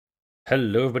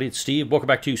Hello everybody, it's Steve. Welcome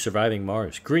back to Surviving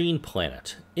Mars Green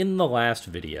Planet. In the last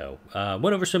video,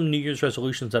 went over some New Year's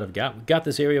resolutions that I've got. We got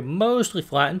this area mostly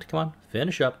flattened. Come on,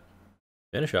 finish up.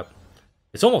 Finish up.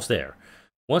 It's almost there.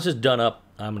 Once it's done up,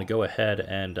 I'm going to go ahead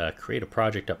and create a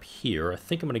project up here. I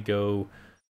think I'm going to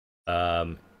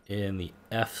go in the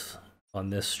F on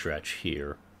this stretch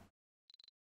here.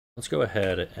 Let's go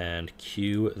ahead and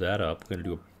queue that up. We're going to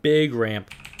do a big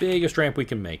ramp, biggest ramp we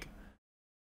can make.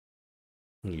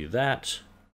 Do that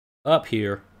up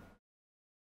here.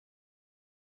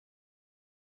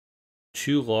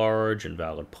 Too large,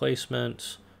 invalid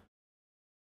placement.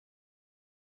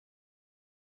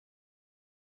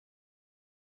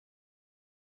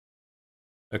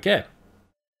 Okay,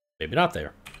 maybe not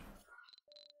there.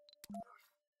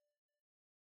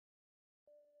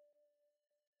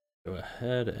 Go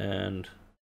ahead and...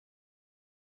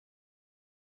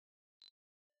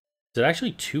 Is it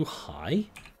actually too high?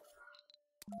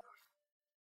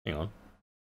 Hang on.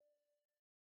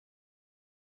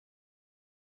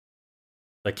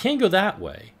 I can't go that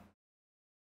way.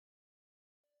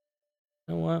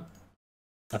 You know what?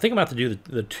 I think I'm going to have to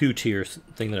do the two-tier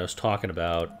thing that I was talking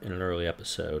about in an early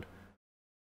episode.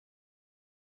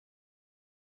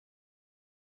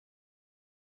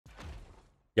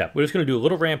 Yeah, we're just going to do a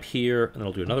little ramp here, and then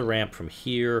I'll do another ramp from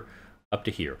here up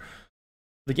to here.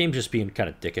 The game's just being kind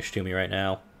of dickish to me right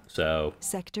now, so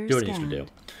Sector do what it needs scanned. to do.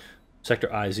 Sector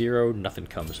I0, nothing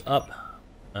comes up.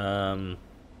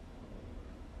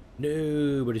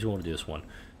 Nobody's willing to do this one.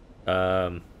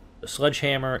 The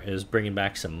sledgehammer is bringing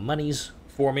back some monies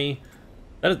for me.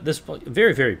 This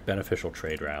very, very beneficial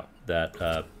trade route that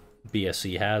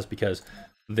BSC has, because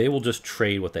they will just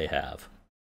trade what they have.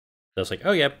 So it's like,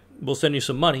 oh yeah, we'll send you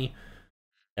some money,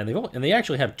 and they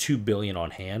actually have 2 billion on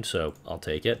hand, so I'll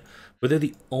take it. But they're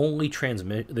the only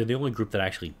they're the only group that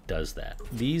actually does that.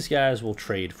 These guys will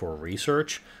trade for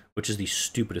research, which is the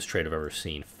stupidest trade I've ever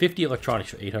seen. 50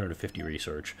 electronics for 850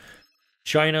 research.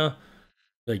 China,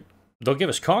 like, they'll give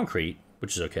us concrete,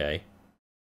 which is okay,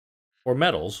 or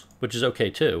metals, which is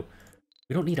okay too.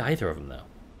 We don't need either of them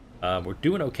though. We're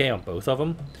doing okay on both of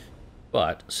them,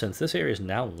 but since this area is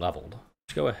now leveled,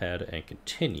 let's go ahead and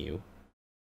continue.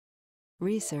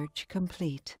 Research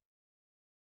complete.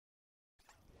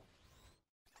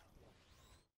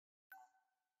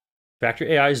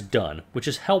 Factory AI is done, which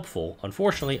is helpful.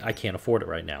 Unfortunately, I can't afford it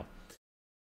right now.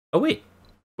 Oh, wait.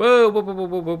 Whoa, whoa, whoa, whoa,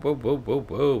 whoa, whoa, whoa, whoa,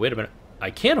 whoa. Wait a minute.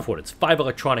 I can afford it. It's 5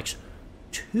 electronics,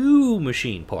 2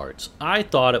 machine parts. I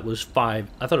thought it was 5.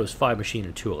 I thought it was 5 machine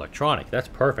and 2 electronic. That's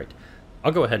perfect.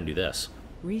 I'll go ahead and do this.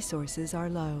 Resources are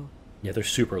low. Yeah, they're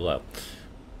super low.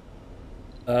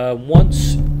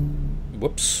 Once...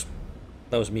 Whoops.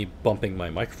 That was me bumping my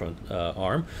microphone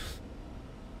arm.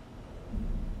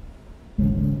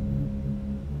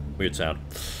 Weird sound.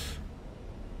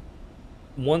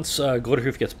 Once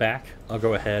Glitterhoof gets back, I'll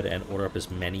go ahead and order up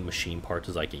as many machine parts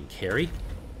as I can carry.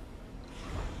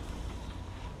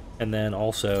 And then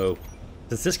also,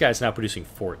 since this guy's now producing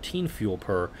 14 fuel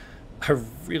per, I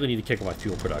really need to kick up my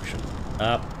fuel production.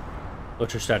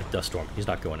 Electrostatic dust storm. He's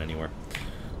not going anywhere.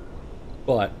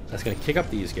 But that's going to kick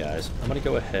up these guys. I'm going to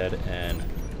go ahead and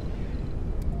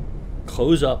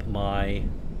close up my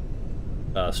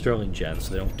Sterling gens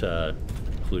so they don't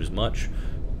include as much.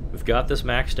 We've got this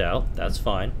maxed out. That's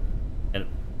fine. And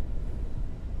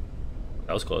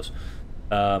that was close.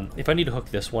 If I need to hook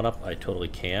this one up, I totally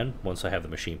can once I have the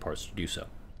machine parts to do so.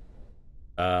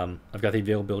 I've got the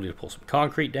availability to pull some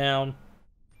concrete down.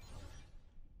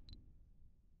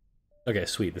 Okay,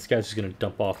 sweet. This guy's just going to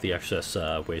dump off the excess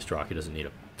waste rock. He doesn't need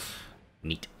it.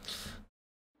 Neat.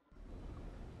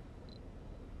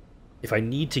 If I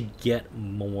need to get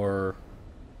more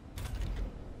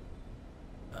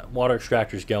water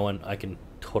extractors going, I can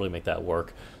totally make that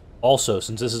work. Also,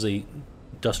 since this is a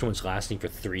dust storm's lasting for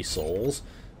 3 souls,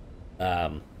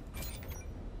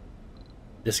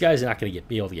 this guy's not going to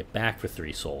be able to get back for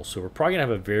 3 souls. So we're probably going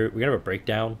to have we're going to have a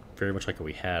breakdown, very much like what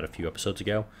we had a few episodes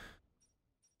ago.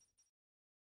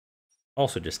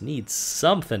 Also just needs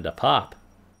something to pop.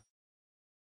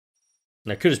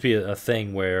 And that could just be a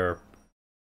thing where,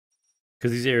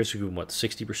 because these areas are doing, what,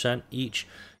 60% each?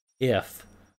 If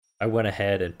I went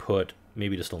ahead and put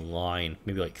maybe just a line,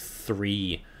 maybe like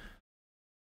 3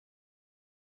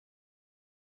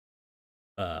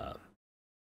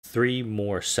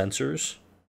 more sensors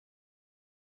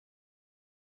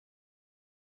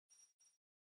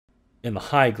in the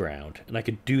high ground, and I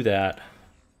could do that.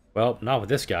 Well, not with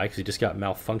this guy, because he just got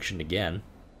malfunctioned again.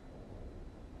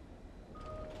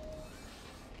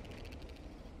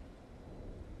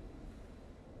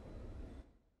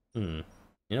 You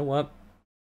know what?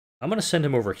 I'm going to send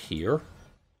him over here.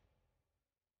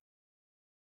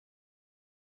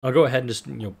 I'll go ahead and just,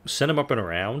 send them up and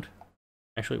around.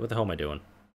 Actually, what the hell am I doing?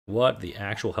 What the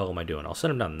actual hell am I doing? I'll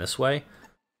send them down this way. If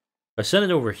I send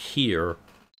it over here,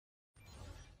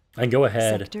 I can go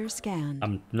ahead. Sector scanned.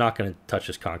 I'm not going to touch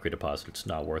this concrete deposit. It's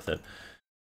not worth it.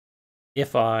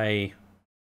 If I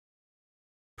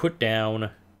put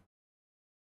down...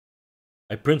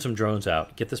 I print some drones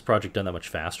out, get this project done that much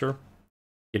faster,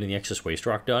 getting the excess waste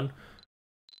rock done,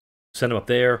 send them up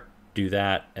there, do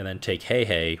that, and then take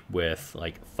Hey with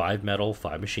like 5 metal,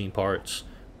 5 machine parts,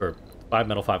 or 5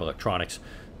 metal, 5 electronics,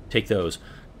 take those,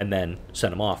 and then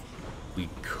send them off. We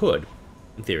could,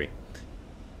 in theory,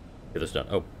 get this done.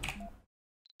 Oh.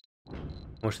 How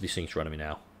much are these things running me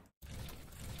now?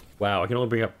 Wow, I can only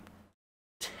bring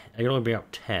up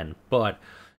 10, but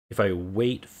if I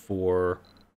wait for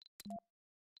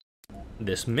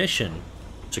this mission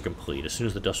to complete, as soon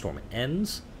as the dust storm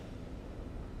ends,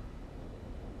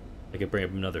 I can bring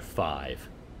up another 5.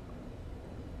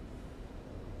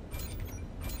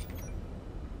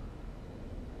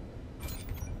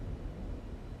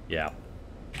 Yeah.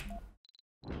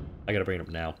 I gotta bring it up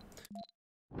now.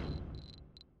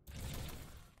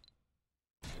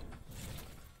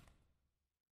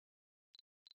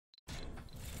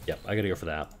 Yep, I gotta go for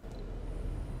that.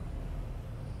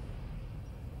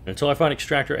 Until I find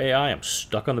Extractor AI, I'm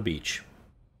stuck on the beach.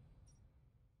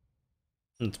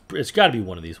 It's got to be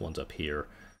one of these ones up here.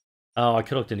 Oh, I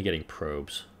could have looked into getting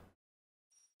probes.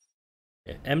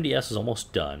 Yeah, MDS is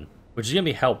almost done, which is going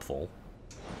to be helpful.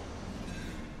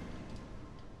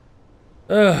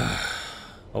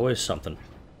 Always something.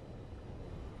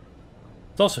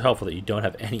 It's also helpful that you don't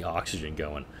have any oxygen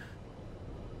going.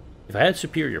 If I had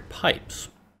superior pipes,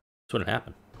 this wouldn't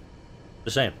happen.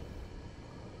 Just saying.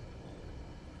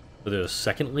 So there's a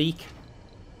second leak.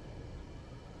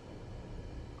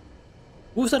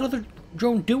 What was that other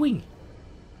drone doing?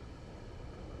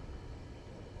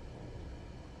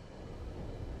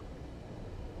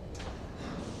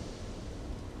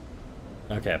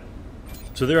 Okay.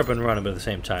 So they're up and running, but at the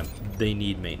same time, they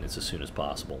need maintenance as soon as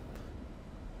possible.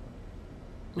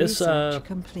 This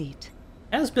complete.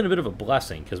 Has been a bit of a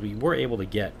blessing, because we were able to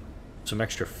get some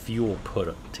extra fuel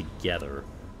put together.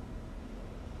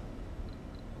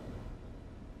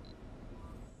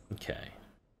 Okay.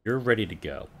 You're ready to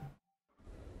go.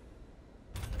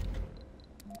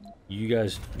 You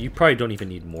guys, you probably don't even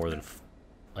need more than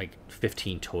like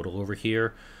 15 total over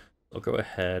here. I'll go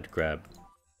ahead, grab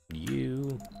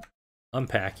you,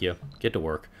 unpack you, get to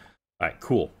work. Alright,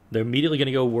 cool. They're immediately going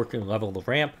to go work and level the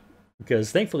ramp,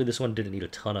 because thankfully this one didn't need a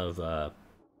ton of,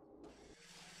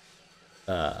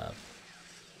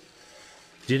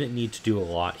 didn't need to do a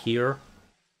lot here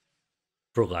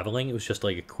for leveling. It was just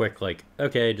like a quick, like,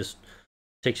 okay, just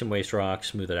take some waste rock,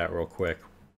 smooth it out real quick,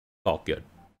 all good.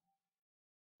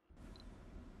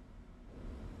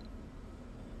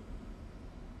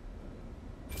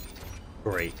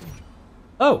 Great.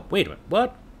 Oh, wait a minute.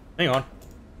 What? Hang on.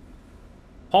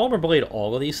 Polymer blade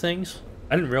all of these things?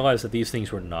 I didn't realize that these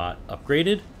things were not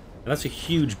upgraded, and that's a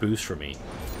huge boost for me.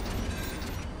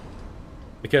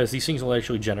 Because these things will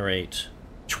actually generate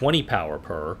 20 power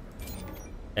per,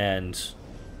 and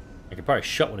I could probably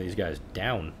shut one of these guys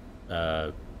down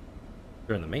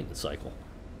during the maintenance cycle.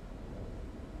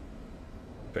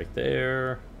 Right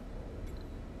there.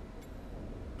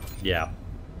 Yeah.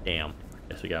 Damn.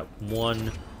 Guess we got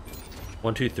 1,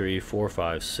 2, 3, 4,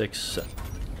 5, 6, 7.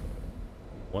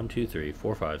 1, 2, 3,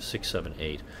 4, 5, 6, 7,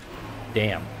 8.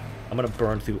 Damn. I'm gonna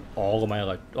burn through all of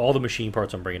my all the machine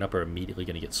parts I'm bringing up are immediately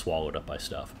gonna get swallowed up by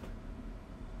stuff.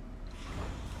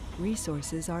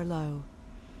 Resources are low.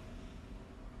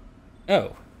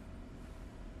 Oh.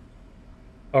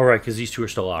 All right, because these two are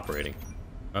still operating.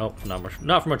 Well,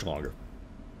 not for much longer.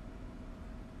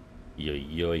 Yoy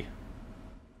yoy.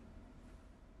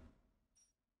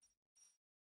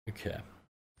 Okay.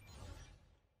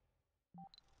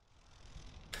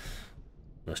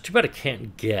 It's too bad I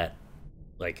can't get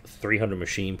like 300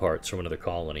 machine parts from another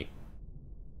colony.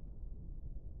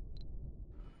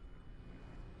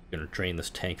 Gonna drain this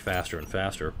tank faster and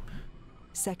faster.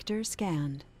 Sector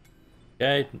scanned.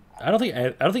 Okay, I don't think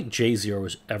J0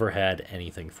 has ever had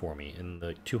anything for me in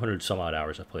the 200 some odd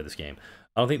hours I've played this game.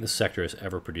 I don't think this sector has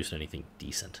ever produced anything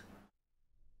decent.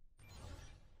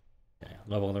 Okay,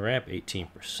 level on the ramp,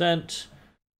 18%.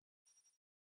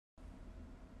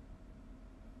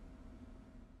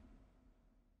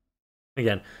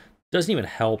 Again, doesn't even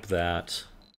help that,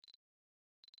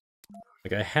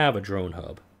 like, I have a drone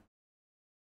hub.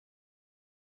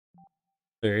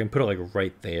 I can put it, like,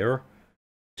 right there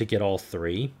to get all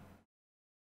 3.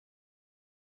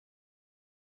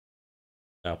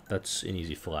 Oh, that's an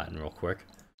easy flatten real quick.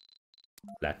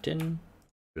 Flatten.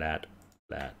 Flat,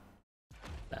 flat,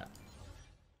 flat.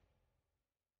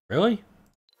 Really?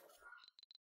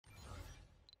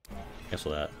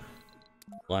 Cancel that.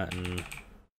 Flatten.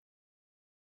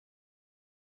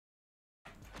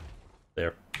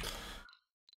 There.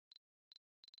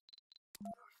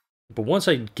 But once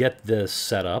I get this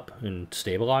set up and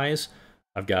stabilize,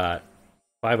 I've got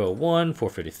 501,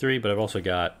 453, but I've also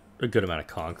got a good amount of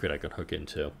concrete I can hook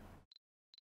into.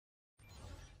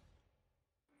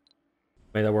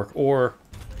 Make that work. Or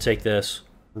take this,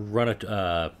 run it,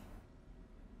 run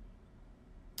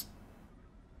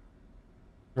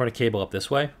a cable up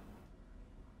this way.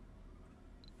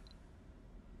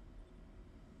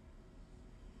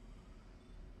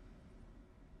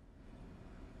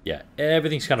 Yeah,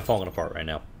 everything's kind of falling apart right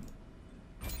now.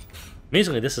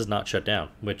 Amazingly, this is not shut down,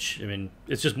 which, I mean,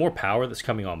 it's just more power that's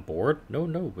coming on board. No,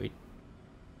 wait.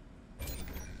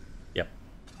 Yep.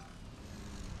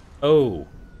 Oh,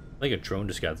 I think a drone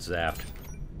just got zapped.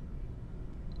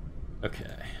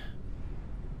 Okay.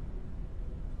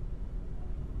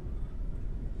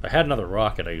 If I had another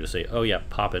rocket, I could just say, oh yeah,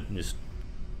 pop it and just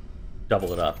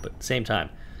double it up. But at the same time,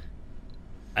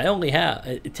 I only have,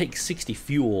 it takes 60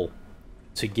 fuel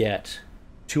to get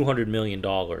 $200 million.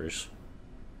 Alright,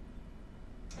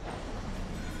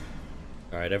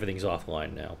 everything's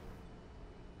offline now.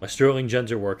 My Sterling gens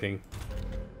are working.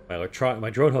 My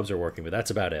drone hubs are working, but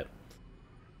that's about it.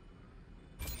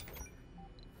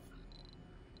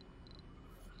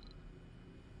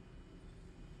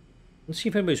 Let's see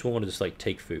if anybody's willing to just, like,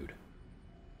 take food.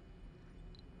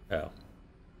 Oh.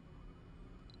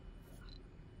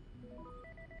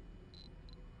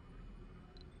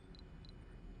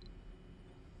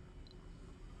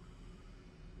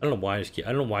 I don't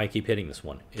know why I keep hitting this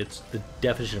one. It's the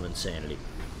definition of insanity.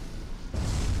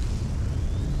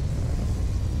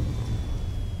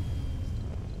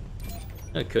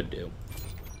 I could do.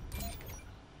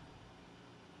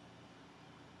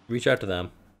 Reach out to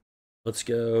them. Let's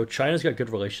go. China's got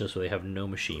good relations, so they have no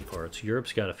machine parts.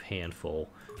 Europe's got a handful.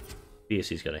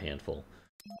 BSC's got a handful.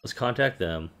 Let's contact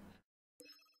them.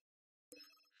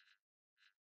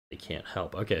 They can't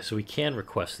help. Okay, so we can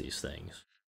request these things.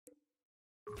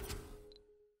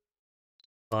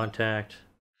 Contact.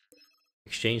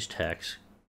 Exchange text.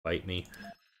 Bite me.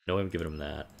 No, I'm giving them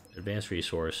that. Advanced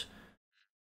resource.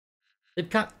 They've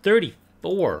got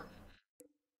 34.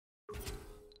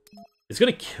 It's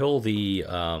gonna kill the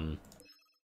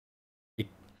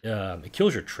it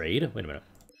kills your trade. Wait a minute.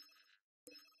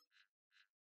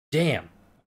 Damn.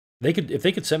 If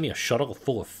they could send me a shuttle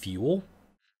full of fuel,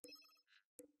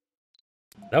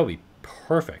 that would be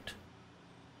perfect.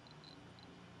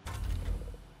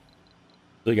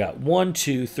 So we got 1,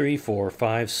 2, 3, 4,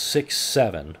 5, 6,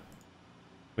 7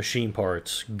 machine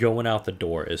parts going out the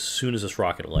door as soon as this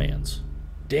rocket lands.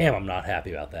 Damn, I'm not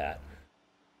happy about that.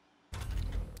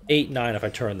 8, 9 if I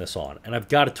turn this on. And I've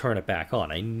got to turn it back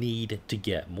on. I need to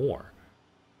get more.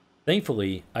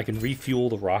 Thankfully, I can refuel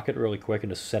the rocket really quick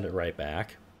and just send it right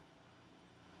back.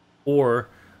 Or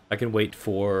I can wait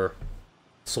for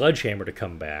Sledgehammer to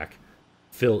come back,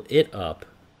 fill it up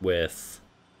with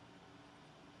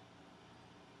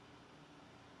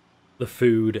the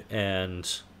food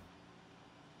and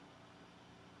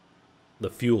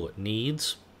the fuel it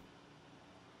needs,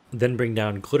 then bring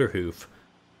down Glitterhoof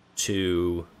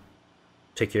to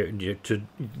take care to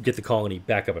get the colony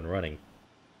back up and running.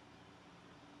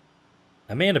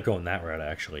 I may end up going that route,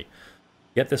 actually.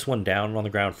 Get this one down on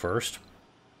the ground first.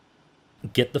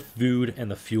 Get the food and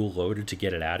the fuel loaded to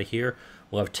get it out of here.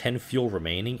 We'll have 10 fuel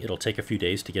remaining. It'll take a few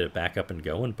days to get it back up and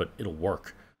going, but it'll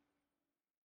work.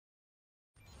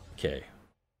 Okay.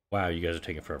 Wow, you guys are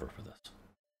taking forever for this.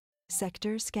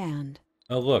 Sector scanned.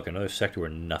 Oh, look, another sector where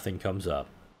nothing comes up.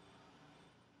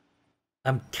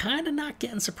 I'm kind of not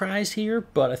getting surprised here,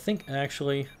 but I think,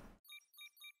 actually,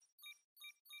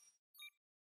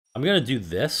 I'm going to do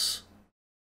this.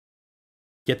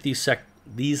 Get these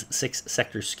 6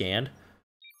 sectors scanned.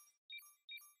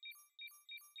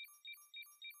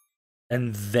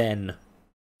 And then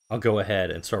I'll go ahead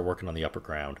and start working on the upper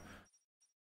ground.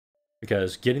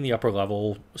 Because getting the upper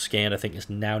level scanned, I think,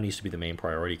 now needs to be the main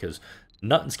priority, because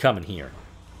nothing's coming here.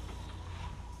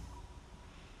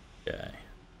 Okay.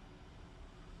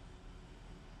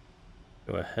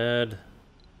 Go ahead.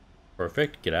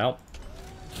 Perfect. Get out.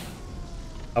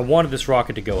 I wanted this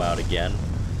rocket to go out again,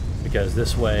 because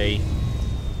this way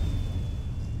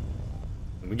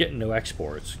we're getting no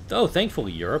exports. Oh,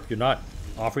 thankfully, Europe, you're not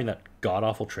offering that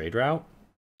god-awful trade route.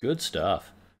 Good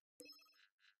stuff.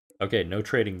 Okay, no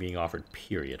trading being offered,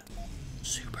 period.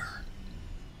 Super.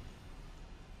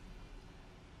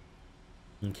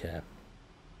 Okay.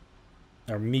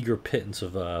 our meager pittance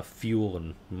of fuel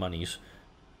and monies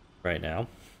right now.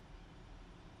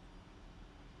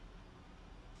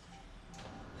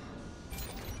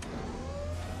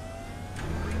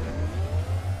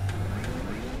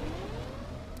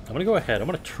 I'm gonna go ahead. I'm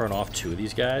gonna turn off 2 of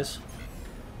these guys.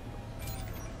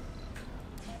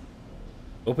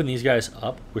 Open these guys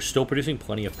up. We're still producing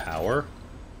plenty of power.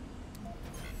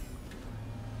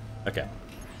 Okay.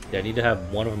 Yeah, I need to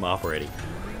have one of them operating.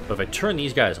 But if I turn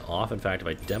these guys off, in fact, if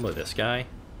I demo this guy,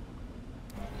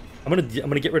 I'm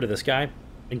gonna get rid of this guy.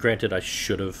 And granted, I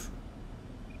should have.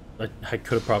 I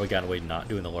could have probably gotten away not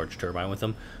doing the large turbine with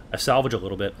them. I salvage a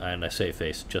little bit and I save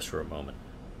face just for a moment.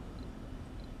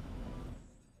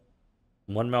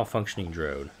 One malfunctioning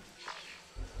drone.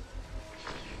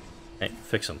 Hey,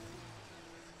 fix him.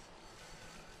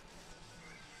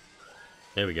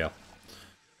 There we go. A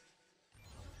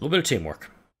little bit of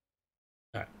teamwork.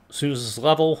 Alright, as soon as it's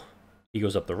level, he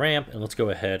goes up the ramp, and let's go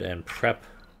ahead and prep.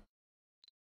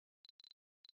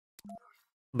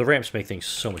 The ramps make things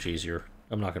so much easier,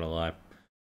 I'm not gonna lie.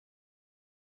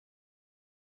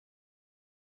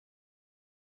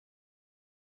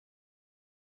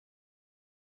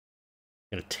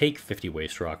 I'm gonna take 50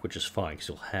 waste rock, which is fine, because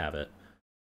you'll have it.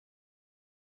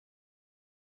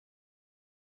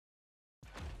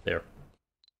 There.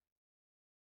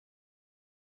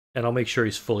 And I'll make sure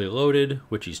he's fully loaded,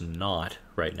 which he's not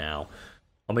right now.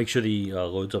 I'll make sure that he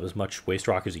loads up as much waste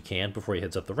rock as he can before he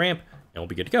heads up the ramp, and we'll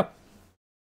be good to go.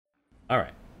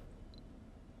 Alright.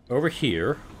 Over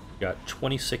here, we got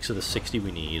 26 of the 60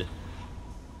 we need.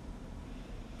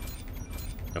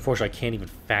 Unfortunately, I can't even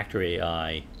factor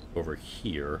AI over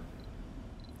here.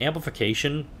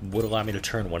 Amplification would allow me to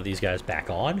turn one of these guys back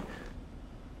on.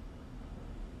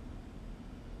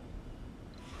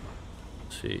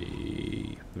 Let's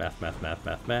see.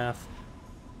 Math.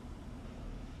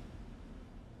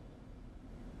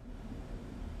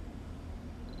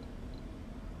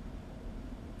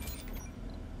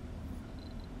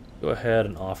 Go ahead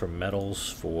and offer metals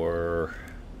for...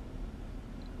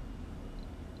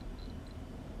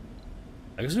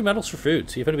 I guess do metals for food.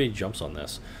 See if anybody jumps on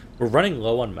this. We're running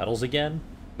low on metals again,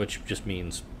 which just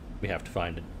means we have to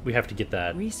find it. We have to get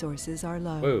that. Resources are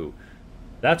low. Whoa,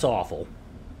 that's awful.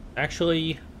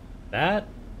 Actually, that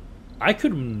I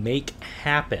could make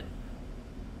happen.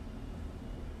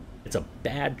 It's a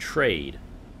bad trade,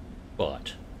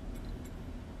 but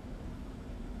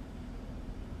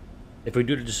if we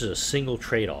do it just as a single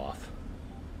trade-off,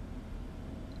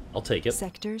 I'll take it.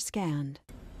 Sector scanned.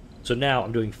 So now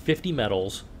I'm doing 50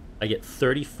 metals, I get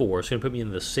 34, it's going to put me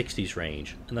in the 60s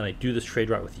range, and then I do this trade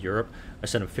route with Europe, I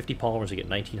send them 50 polymers, I get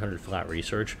 1900 flat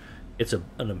research. It's an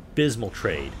abysmal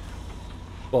trade,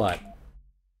 but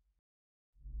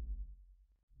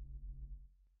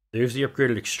there's the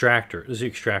upgraded extractor. This is the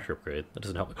extractor upgrade. That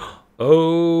doesn't help me.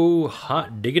 Oh,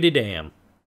 hot diggity damn.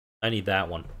 I need that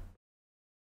one.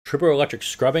 Triple electric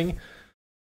scrubbing.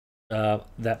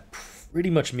 That pretty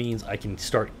much means I can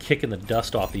start kicking the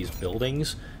dust off these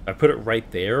buildings. If I put it right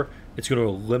there, it's going to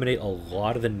eliminate a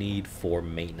lot of the need for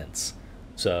maintenance.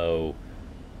 So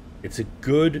it's a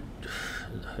good...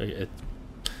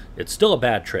 It's still a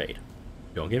bad trade.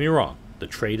 Don't get me wrong. The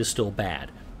trade is still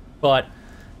bad. But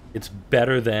it's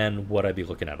better than what I'd be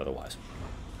looking at otherwise.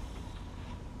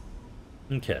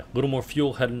 Okay, a little more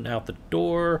fuel heading out the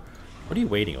door. What are you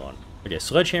waiting on? Okay,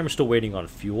 Sledgehammer's still waiting on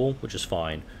fuel, which is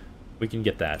fine. We can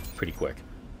get that pretty quick.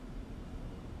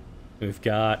 We've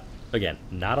got, again,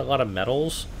 not a lot of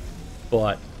metals,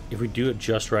 but if we do it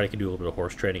just right, I can do a little bit of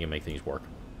horse trading and make things work.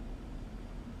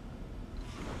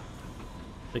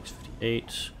 658.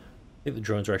 I think the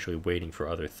drones are actually waiting for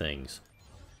other things.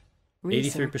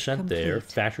 83% there.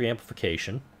 Factory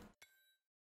amplification.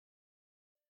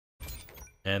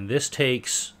 And this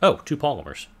takes... Oh, 2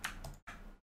 polymers.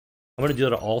 I'm going to do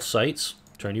that at all sites.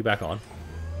 Turn you back on.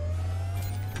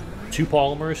 2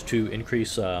 polymers to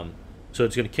increase... so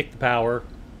it's going to kick the power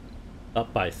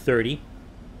up by 30.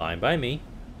 Fine by me.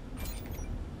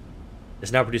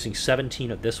 It's now producing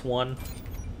 17 of this one.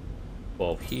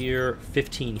 12 here.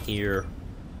 15 here.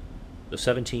 So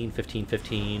 17, 15,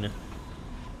 15...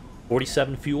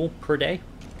 47 fuel per day.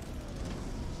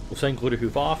 We'll send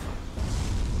Glitterhoof off.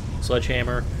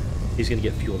 Sledgehammer. He's going to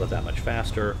get fueled up that much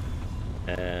faster.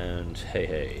 And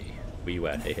hey, where you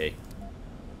at? Hey.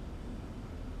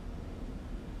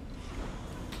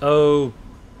 Oh,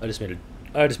 I just made a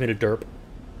derp.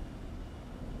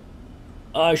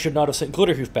 I should not have sent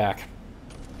Glitterhoof back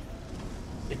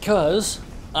because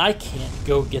I can't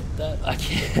go get that. I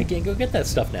can't go get that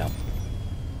stuff now.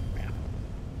 Crap.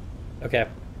 Okay.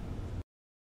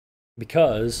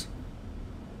 Because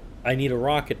I need a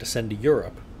rocket to send to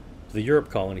Europe. to the Europe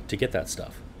colony to get that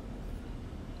stuff.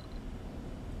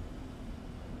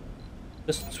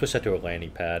 Just switch that to a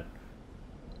landing pad.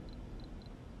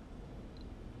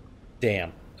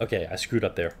 Damn. Okay, I screwed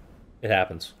up there. It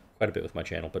happens. Quite a bit with my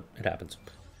channel, but it happens.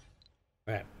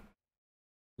 Alright.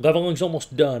 Leveling's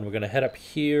almost done. We're going to head up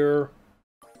here.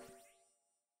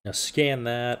 Now scan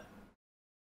that.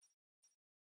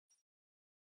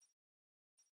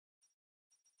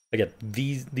 Again,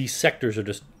 these sectors are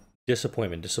just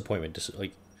disappointment.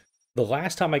 Like, the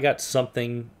last time I got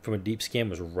something from a deep scan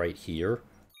was right here.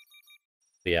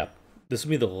 But yeah, this will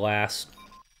be the last.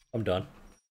 I'm done.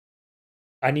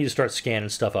 I need to start scanning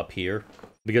stuff up here,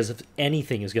 because if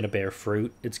anything is going to bear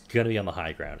fruit, it's going to be on the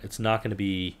high ground. It's not going to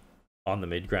be on the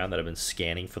mid ground that I've been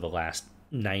scanning for the last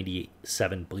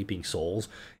 97 bleeping souls.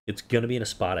 It's going to be in a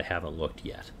spot I haven't looked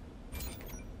yet.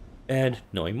 And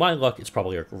knowing my luck, it's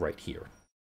probably right here.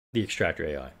 The extractor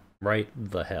AI. Right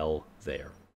the hell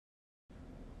there.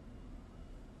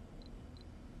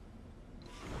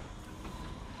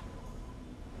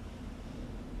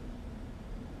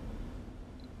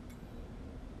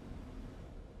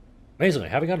 Amazingly,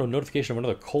 I haven't got a notification of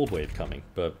another cold wave coming,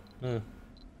 but...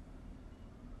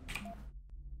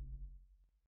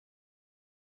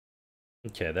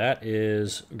 Okay, that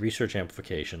is research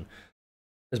amplification.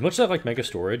 As much as I like mega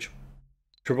storage,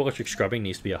 triple electric scrubbing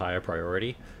needs to be a higher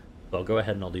priority. So I'll go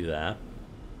ahead and I'll do that.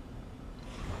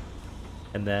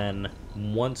 And then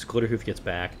once Glitterhoof gets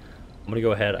back, I'm going to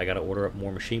go ahead. I got to order up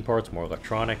more machine parts, more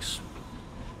electronics.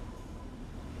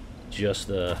 Just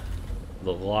the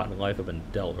lot in life I've been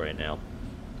dealt right now.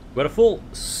 We got a full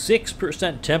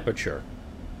 6% temperature.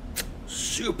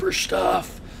 Super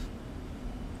stuff!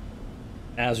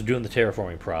 As we're doing the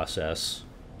terraforming process,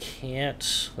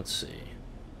 let's see.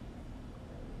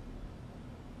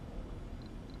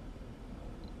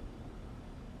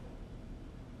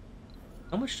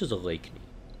 How much does a lake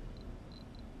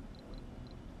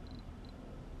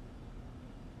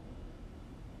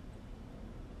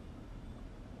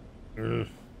need?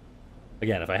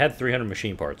 Again, if I had 300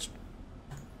 machine parts,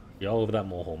 be all over that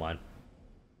molehill mine.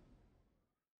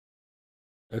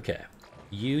 Okay.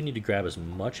 You need to grab as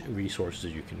much resources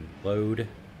as you can load.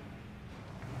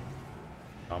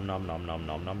 Nom nom nom nom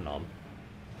nom nom nom.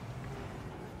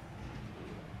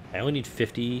 I only need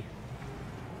 50,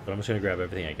 but I'm just going to grab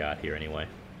everything I got here anyway.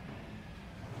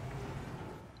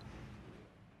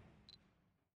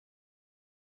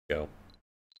 Go.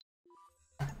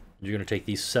 You're going to take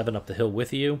these 7 up the hill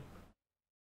with you.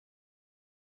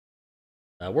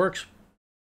 That works.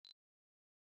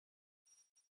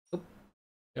 Oop.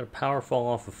 Got a power fall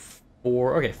off of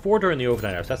 4. Okay, 4 during the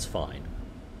overnight hours. That's fine.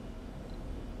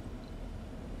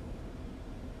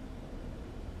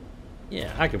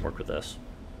 Yeah, I can work with this.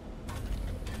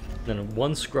 Then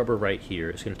 1 scrubber right here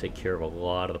is going to take care of a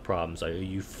lot of the problems. Are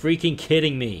you freaking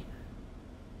kidding me?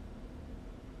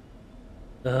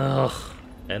 Ugh.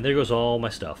 And there goes all my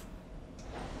stuff.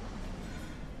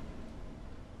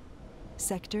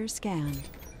 Sector scanned.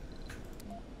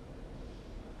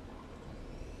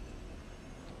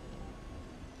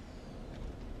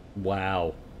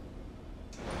 Wow.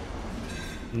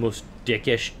 Most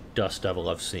dickish dust devil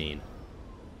I've seen.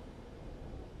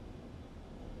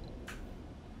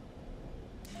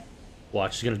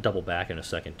 Watch, she's gonna double back in a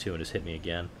second too and just hit me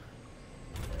again.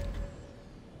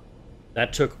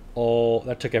 That took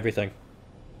everything.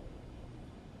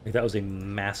 I think that was a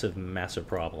massive, massive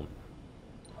problem.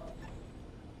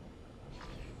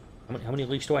 How many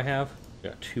leaks do I have? I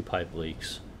got 2 pipe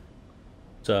leaks.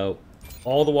 So,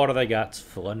 all the water that I got's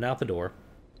flooding out the door.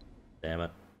 Damn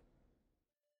it.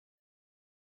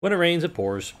 When it rains, it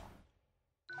pours.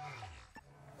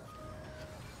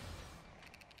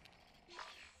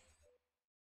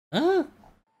 Huh?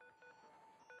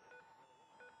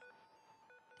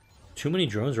 Too many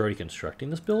drones are already constructing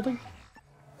this building?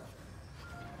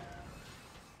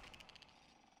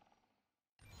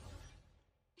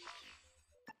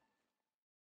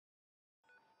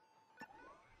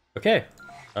 Okay.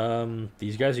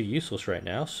 These guys are useless right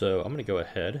now, so I'm gonna go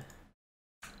ahead.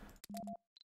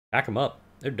 Back them up.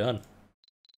 They're done.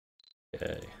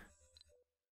 Okay.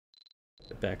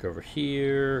 Get back over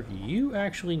here. You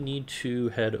actually need to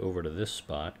head over to this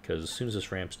spot, because as soon as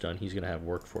this ramp's done, he's gonna have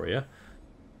work for you.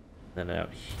 Then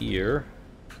out here.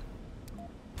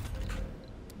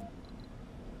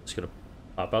 Just gonna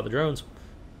pop out the drones.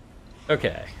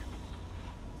 Okay.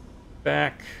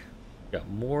 Back. Got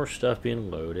more stuff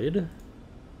being loaded.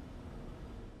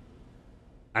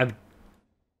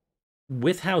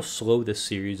 With how slow this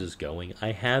series is going,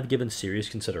 I have given serious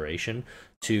consideration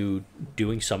to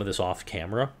doing some of this off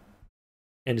camera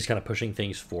and just kind of pushing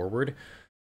things forward.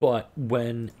 But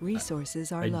when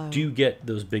Resources are I low. do get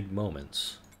those big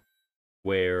moments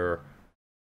where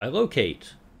I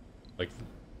locate, like,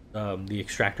 the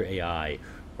extractor AI,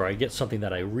 or I get something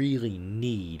that I really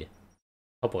need,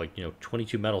 a couple, like,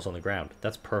 22 metals on the ground.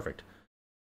 That's perfect.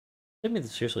 It took me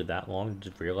seriously that long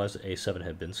to realize that A7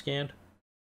 had been scanned.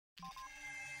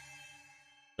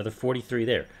 Another 43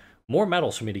 there. More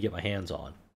metals for me to get my hands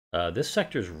on. This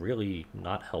sector is really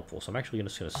not helpful, so I'm actually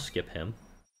just going to skip him.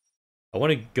 I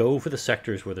want to go for the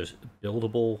sectors where there's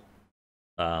buildable,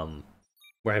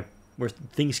 where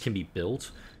things can be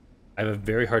built. I have a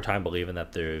very hard time believing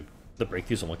that the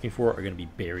breakthroughs I'm looking for are going to be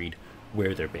buried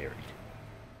where they're buried.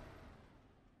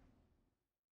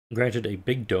 Granted, a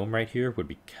big dome right here would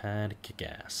be kind of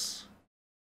kick-ass.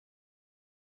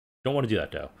 Don't want to do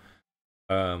that, though.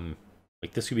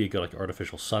 Like, this could be a good, like,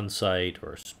 artificial sun site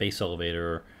or a space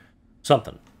elevator,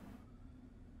 something.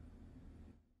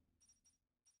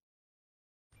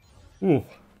 Ooh.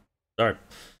 Sorry.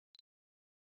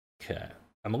 Okay.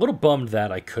 I'm a little bummed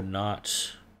that I could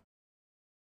not...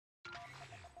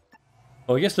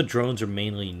 Oh, I guess the drones are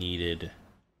mainly needed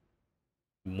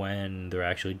when they're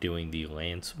actually doing the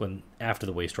lands, after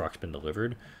the waste rock's been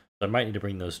delivered. So I might need to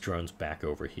bring those drones back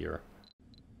over here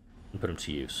and put them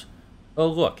to use. Oh,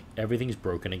 look, everything's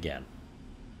broken again.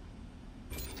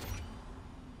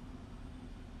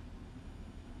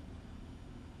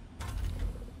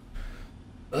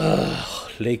 Ugh,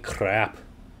 holy crap.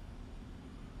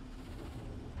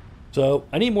 So,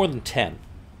 I need more than 10.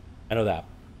 I know that.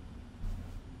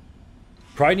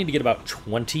 Probably need to get about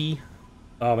 20.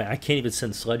 Oh man, I can't even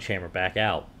send SteveTAGamer back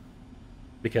out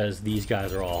because these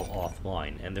guys are all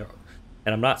offline, and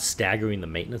I'm not staggering the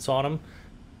maintenance on them.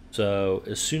 So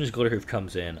as soon as Glitterhoof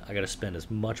comes in, I gotta spend as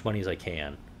much money as I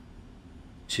can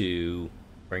to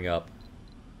bring up.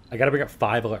 I gotta bring up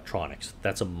 5 electronics.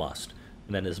 That's a must,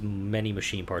 and then as many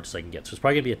machine parts as I can get. So it's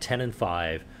probably gonna be a 10 and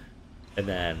 5, and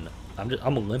then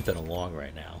I'm limping along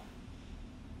right now.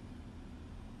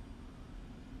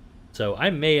 So I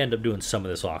may end up doing some of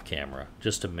this off camera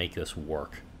just to make this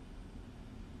work.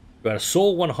 We got a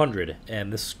Soul 100,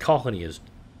 and this colony is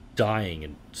dying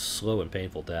in slow and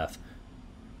painful death.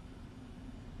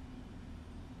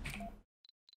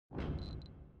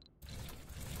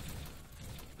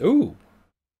 Ooh.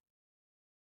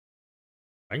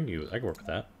 I can work with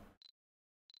that.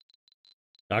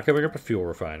 Not gonna bring up a fuel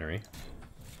refinery.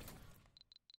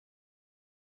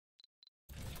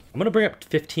 I'm gonna bring up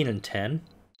 15 and 10.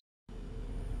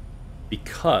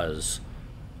 Because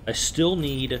I still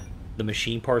need the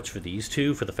machine parts for these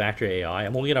two, for the factory AI.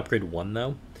 I'm only going to upgrade 1,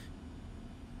 though.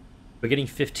 But getting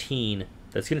 15,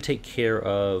 that's going to take care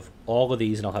of all of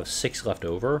these, and I'll have 6 left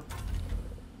over.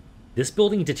 This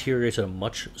building deteriorates at a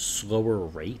much slower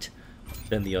rate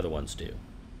than the other ones do.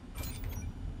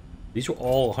 These were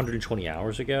all 120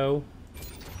 hours ago.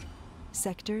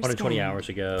 Sector 120 scan. hours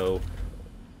ago.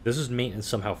 This is maintenance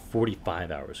somehow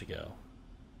 45 hours ago.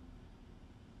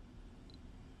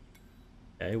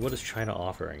 Okay, what is China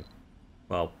offering?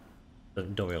 Well,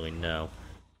 don't really know.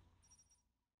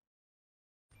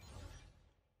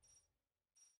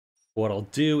 What I'll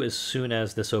do as soon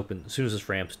as this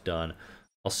ramp's done,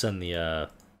 I'll send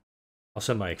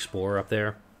my explorer up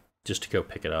there just to go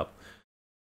pick it up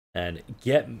and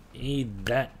get me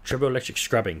that turboelectric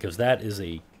scrubbing, because that is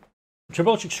a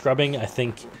turboelectric scrubbing. I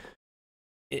think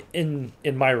in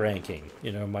my ranking,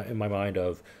 in my mind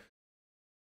of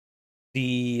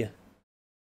the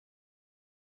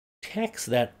techs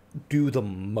that do the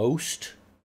most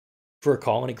for a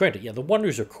colony. Granted, yeah, the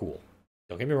wonders are cool.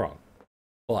 Don't get me wrong.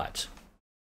 But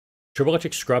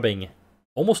turboelectric scrubbing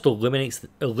almost eliminates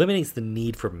the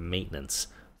need for maintenance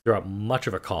throughout much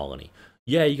of a colony.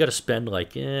 Yeah, you got to spend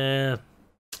like, let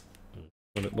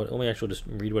me actually just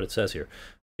read what it says here.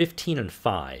 15 and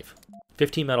 5.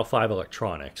 15 metal, 5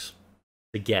 electronics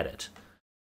to get it.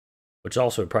 Which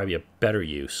also would probably be a better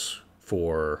use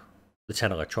for the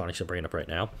 10 electronics I'm bringing up right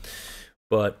now.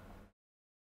 But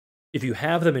if you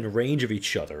have them in range of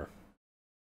each other,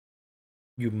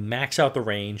 you max out the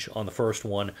range on the first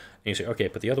one, and you say, okay,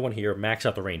 put the other one here, max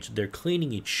out the range. They're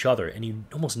cleaning each other, and you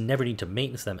almost never need to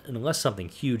maintenance them unless something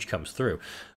huge comes through.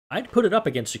 I'd put it up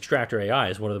against Extractor AI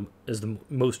as the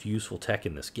most useful tech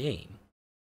in this game.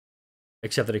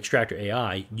 Except that Extractor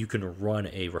AI, you can run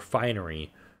a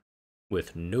refinery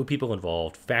with no people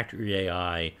involved, factory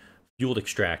AI, fueled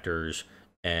extractors,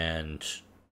 and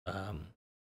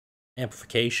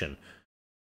amplification,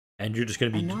 and you're just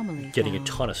going to be getting a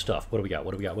ton of stuff. What do we got?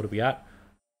 What do we got? What do we got?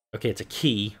 Okay, it's a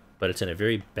key, but it's in a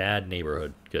very bad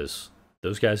neighborhood because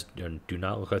those guys do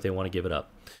not look like they want to give it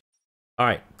up. All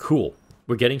right, cool.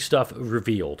 We're getting stuff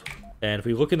revealed. And if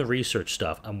we look in the research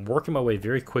stuff, I'm working my way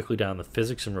very quickly down the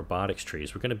physics and robotics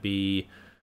trees. We're going to be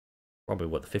probably,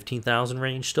 what, the 15,000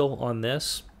 range still on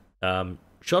this.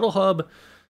 Shuttle Hub,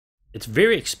 it's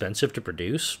very expensive to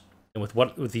produce. And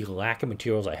with the lack of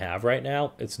materials I have right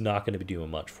now, it's not going to be doing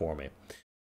much for me.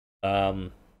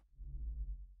 I'm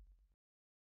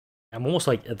almost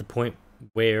like at the point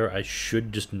where I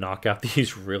should just knock out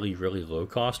these really, really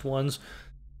low-cost ones.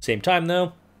 Same time,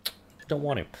 though, I don't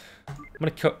want to. I'm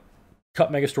going to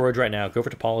cut Mega Storage right now, go for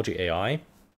Topology AI.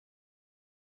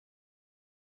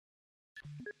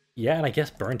 Yeah, and I guess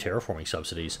burn terraforming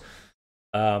subsidies.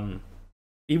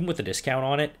 Even with the discount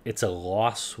on it, it's a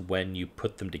loss when you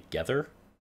put them together.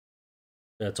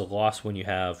 It's a loss when you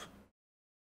have...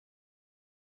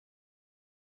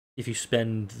 If you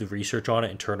spend the research on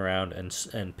it and turn around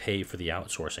and pay for the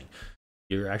outsourcing,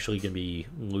 you're actually going to be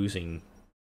losing,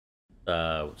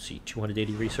 let's see,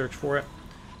 280 research for it.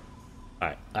 All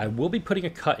right, I will be putting a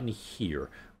cut in here.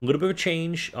 A little bit of a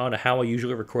change on how I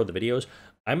usually record the videos.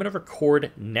 I'm going to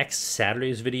record next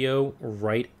Saturday's video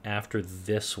right after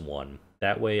this one.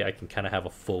 That way I can kind of have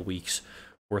a full week's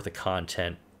worth of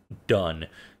content done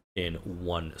in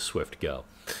one swift go.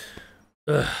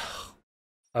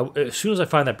 As soon as I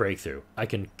find that breakthrough, I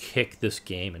can kick this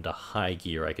game into high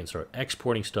gear. I can start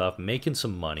exporting stuff, making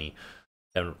some money,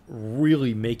 and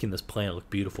really making this planet look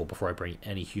beautiful before I bring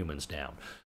any humans down.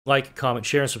 Like, comment,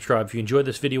 share, and subscribe if you enjoyed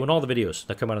this video and all the videos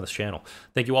that come out of this channel.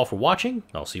 Thank you all for watching.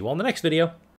 I'll see you all in the next video.